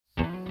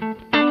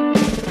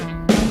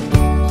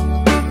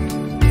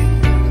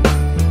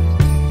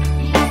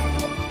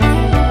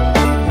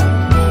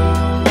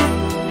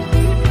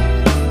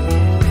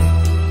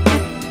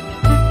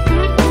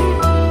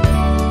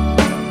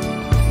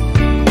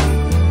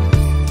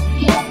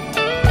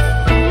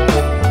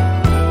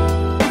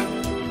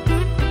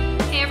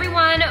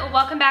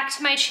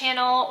my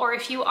channel, or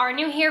if you are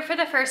new here for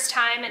the first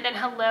time, then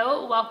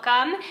hello,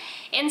 welcome.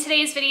 In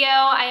today's video,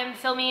 I am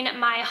filming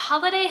my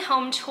holiday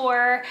home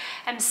tour.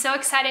 I'm so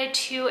excited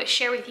to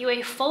share with you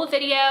a full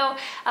video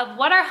of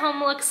what our home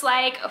looks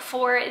like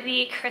for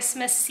the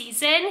Christmas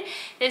season.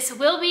 This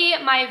will be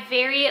my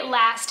very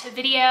last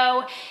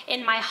video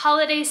in my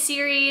holiday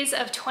series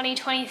of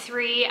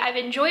 2023. I've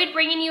enjoyed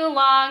bringing you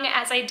along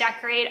as I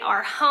decorate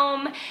our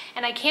home,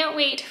 and I can't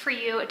wait for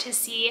you to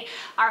see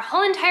our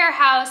whole entire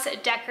house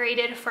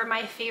decorated for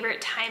my favorite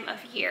time of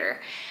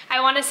year.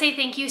 I want to say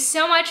thank you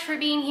so much for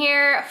being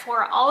here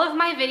for all of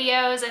my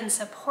videos and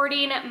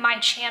supporting my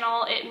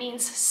channel. It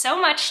means so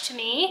much to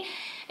me.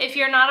 If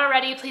you're not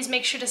already, please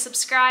make sure to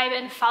subscribe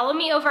and follow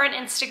me over on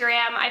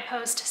Instagram. I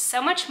post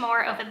so much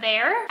more over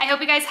there. I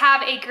hope you guys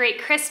have a great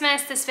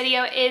Christmas. This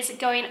video is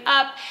going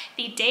up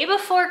the day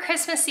before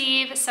Christmas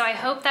Eve, so I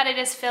hope that it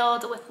is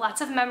filled with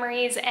lots of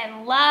memories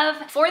and love.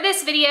 For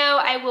this video,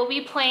 I will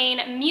be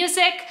playing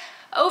music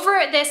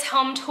over this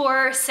home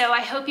tour, so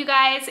I hope you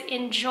guys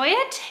enjoy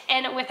it.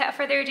 And without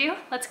further ado,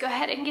 let's go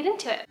ahead and get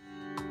into it.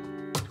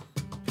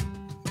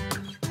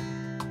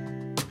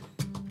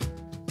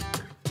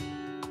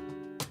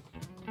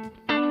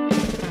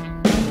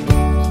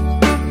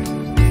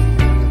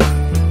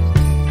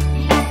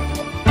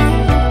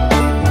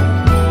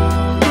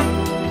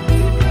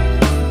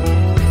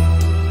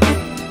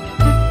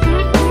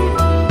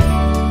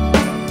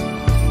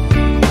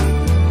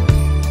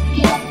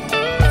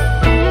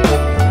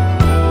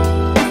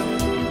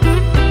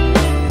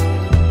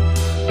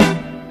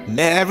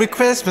 Merry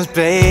Christmas,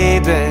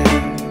 baby.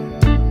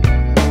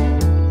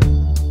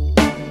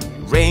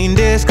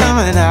 Reindeer's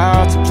coming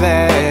out to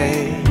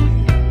play.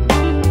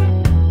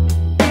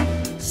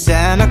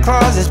 Santa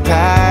Claus is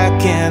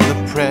packing the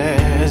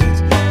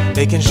presents,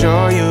 making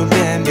sure you've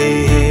been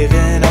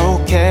behaving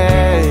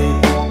okay.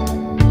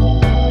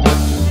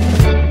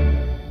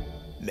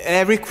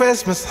 Merry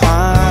Christmas,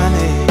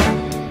 honey.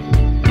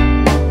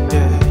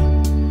 Yeah.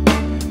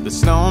 The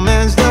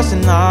snowman's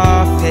dusting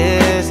off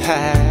his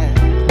hat,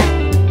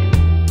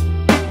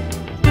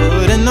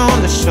 putting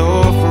on the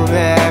show for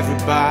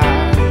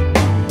everybody,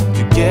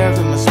 to give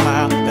them a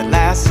smile that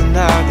lasts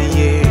another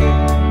year.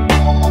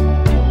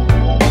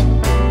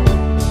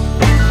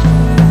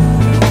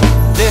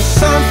 There's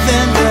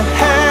something that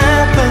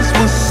happens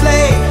when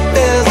sleigh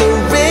bells are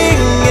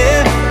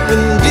ringing,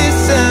 when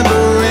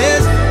December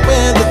ends,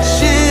 when the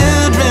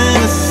children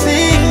are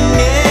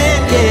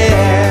singing,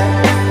 yeah.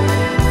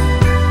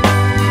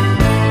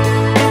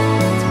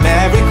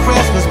 Merry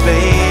Christmas,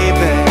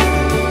 baby.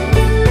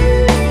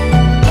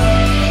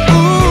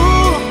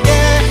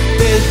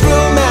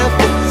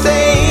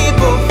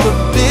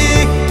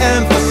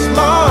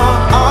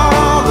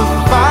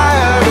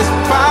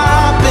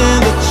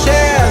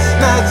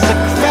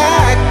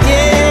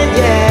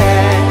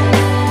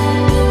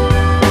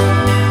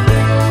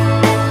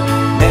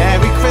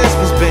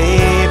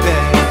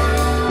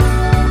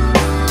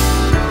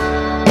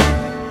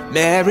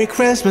 Merry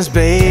Christmas,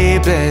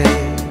 baby.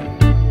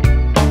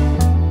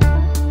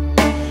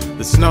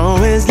 The snow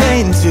is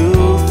laying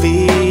 2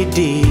 feet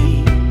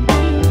deep.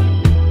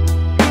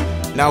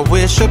 Now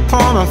wish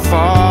upon a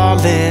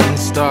falling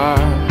star,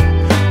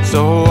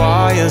 so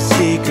all your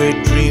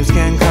secret dreams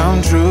can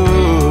come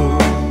true.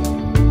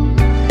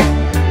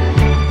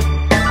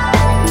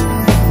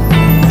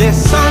 There's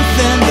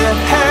something that